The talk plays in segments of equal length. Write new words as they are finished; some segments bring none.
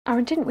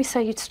Aaron, didn't we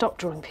say you'd stop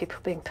drawing people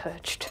being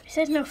purged? He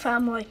said no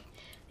family.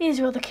 These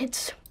are other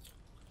kids.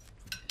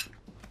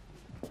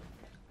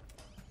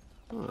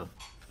 Oh,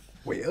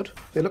 weird.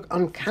 They look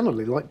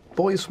uncannily like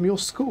boys from your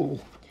school.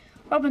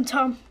 Rob and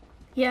Tom.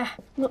 Yeah,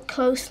 look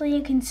closely,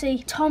 you can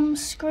see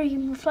Tom's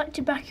scream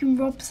reflected back in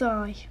Rob's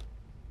eye.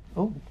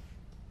 Oh.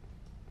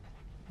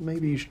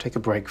 Maybe you should take a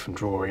break from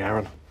drawing,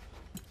 Aaron.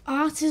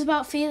 Art is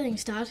about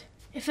feelings, Dad.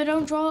 If I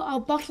don't draw, I'll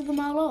bottle them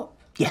all up.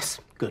 Yes,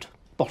 good.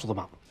 Bottle them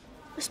up.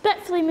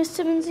 Respectfully, Miss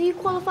Timmins, are you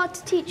qualified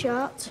to teach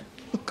art?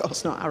 Of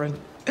course not, Aaron.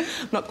 I'm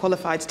not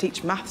qualified to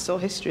teach maths or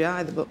history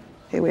either, but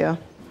here we are.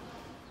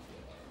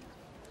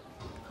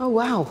 Oh,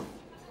 wow.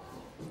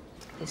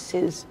 This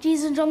is...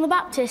 Jesus and John the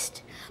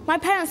Baptist. My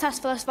parents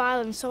asked first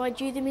violin, so I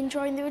drew them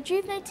enjoying the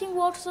rejuvenating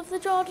waters of the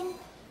Jordan.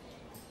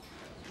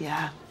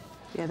 Yeah,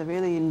 they're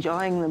really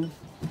enjoying them.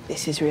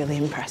 This is really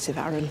impressive,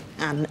 Aaron,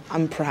 and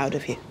I'm proud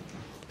of you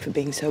for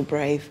being so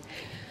brave.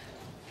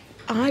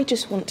 I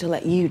just want to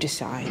let you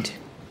decide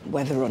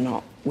whether or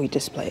not we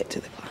display it to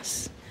the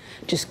class,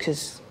 just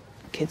because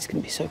kids can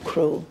be so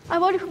cruel.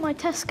 I've already put my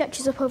test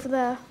sketches up over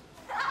there.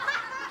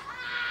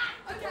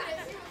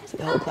 So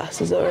the whole class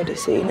has already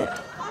seen it.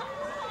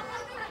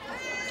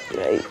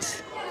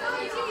 Great.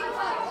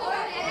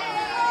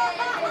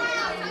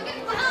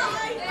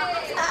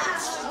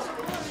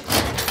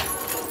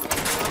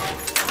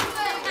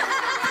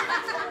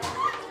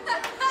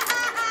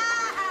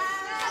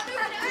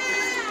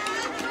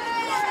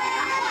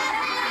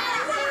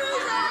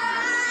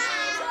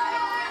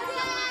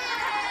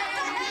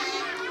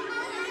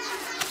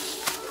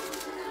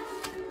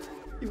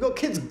 You've got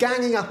kids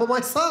ganging up on my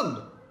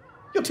son.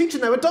 You're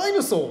teaching them are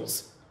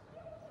dinosaurs.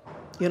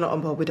 You're not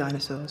on board with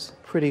dinosaurs?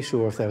 Pretty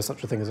sure if there was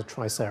such a thing as a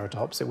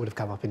triceratops, it would have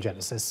come up in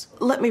Genesis.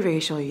 Let me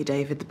reassure you,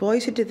 David, the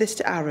boys who did this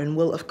to Aaron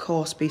will, of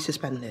course, be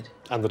suspended.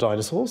 And the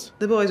dinosaurs?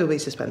 The boys will be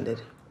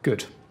suspended.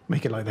 Good.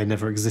 Make it like they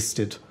never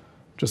existed.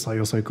 Just like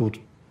your so-called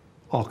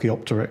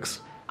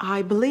Archaeopteryx.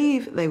 I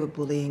believe they were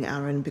bullying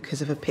Aaron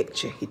because of a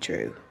picture he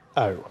drew.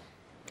 Oh.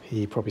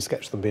 He probably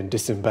sketched them being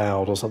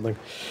disemboweled or something.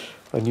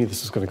 I knew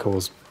this was going to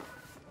cause...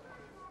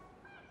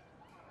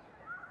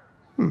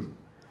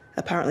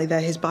 Apparently they're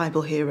his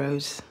Bible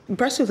heroes.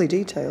 Impressively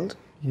detailed.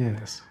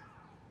 Yes.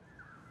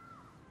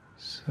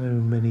 So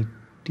many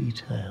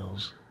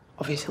details.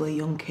 Obviously,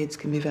 young kids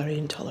can be very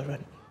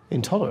intolerant.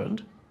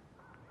 Intolerant?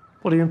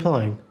 What are you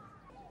implying?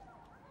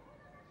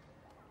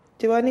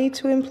 Do I need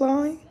to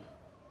imply?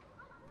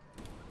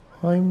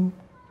 I'm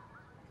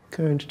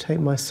going to take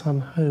my son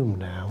home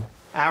now.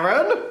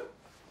 Aaron?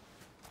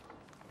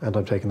 And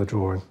I'm taking the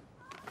drawing.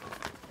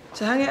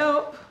 To hang it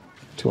up?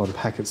 To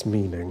unpack its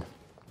meaning.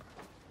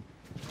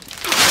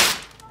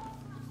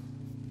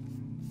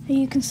 Are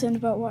you concerned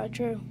about what I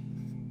drew?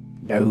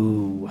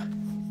 No,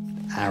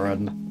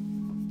 Aaron.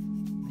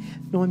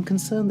 No, I'm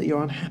concerned that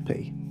you're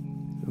unhappy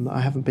and that I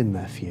haven't been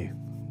there for you.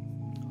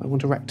 I want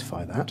to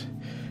rectify that.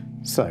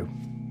 So,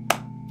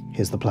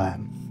 here's the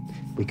plan.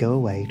 We go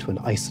away to an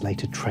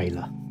isolated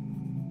trailer.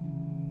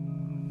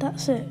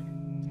 That's it.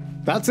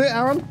 That's it,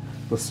 Aaron.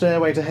 The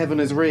stairway to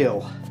heaven is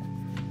real.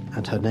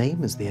 And her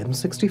name is the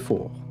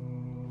M64.